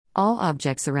All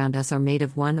objects around us are made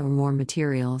of one or more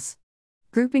materials.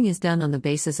 Grouping is done on the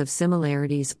basis of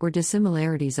similarities or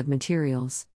dissimilarities of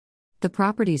materials. The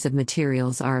properties of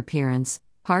materials are appearance,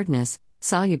 hardness,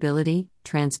 solubility,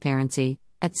 transparency,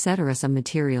 etc. Some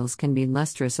materials can be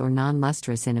lustrous or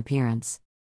non-lustrous in appearance.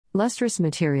 Lustrous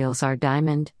materials are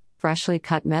diamond, freshly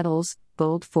cut metals,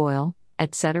 gold foil,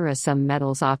 etc. Some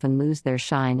metals often lose their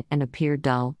shine and appear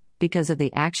dull because of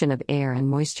the action of air and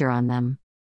moisture on them.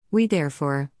 We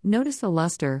therefore notice the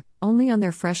luster only on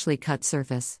their freshly cut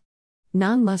surface.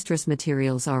 Non-lustrous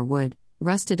materials are wood,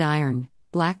 rusted iron,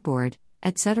 blackboard,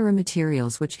 etc.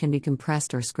 Materials which can be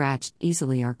compressed or scratched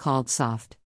easily are called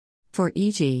soft. For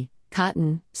e.g.,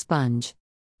 cotton, sponge.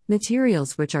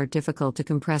 Materials which are difficult to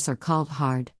compress are called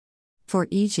hard. For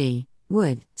e.g.,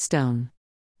 wood, stone.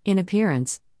 In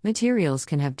appearance, materials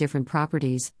can have different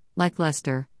properties, like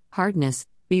luster, hardness,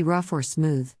 be rough or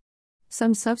smooth.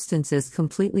 Some substances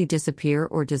completely disappear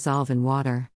or dissolve in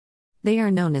water. They are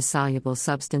known as soluble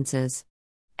substances.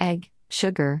 Egg,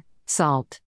 sugar,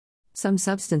 salt. Some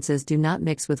substances do not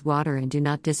mix with water and do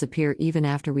not disappear even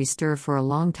after we stir for a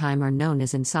long time are known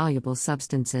as insoluble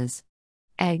substances.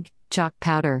 Egg, chalk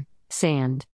powder,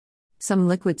 sand. Some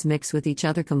liquids mix with each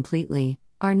other completely,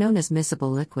 are known as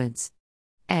miscible liquids.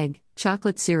 Egg,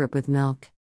 chocolate syrup with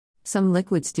milk. Some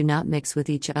liquids do not mix with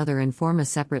each other and form a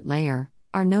separate layer,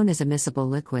 are known as immiscible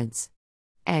liquids.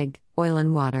 Egg, oil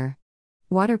and water.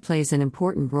 Water plays an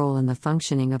important role in the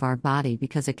functioning of our body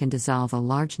because it can dissolve a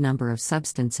large number of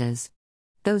substances.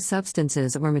 Those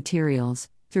substances or materials,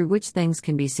 through which things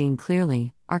can be seen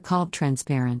clearly, are called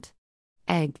transparent.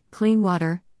 Egg, clean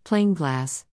water, plain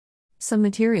glass. Some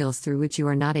materials through which you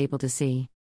are not able to see.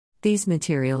 These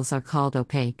materials are called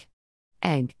opaque.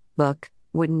 Egg, book,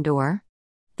 wooden door.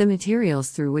 The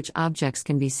materials through which objects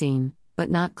can be seen, but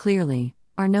not clearly,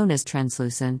 are known as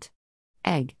translucent.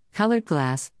 Egg, colored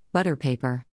glass, butter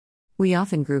paper. We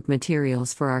often group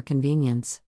materials for our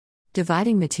convenience.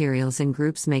 Dividing materials in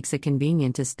groups makes it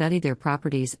convenient to study their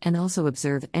properties and also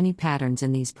observe any patterns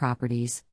in these properties.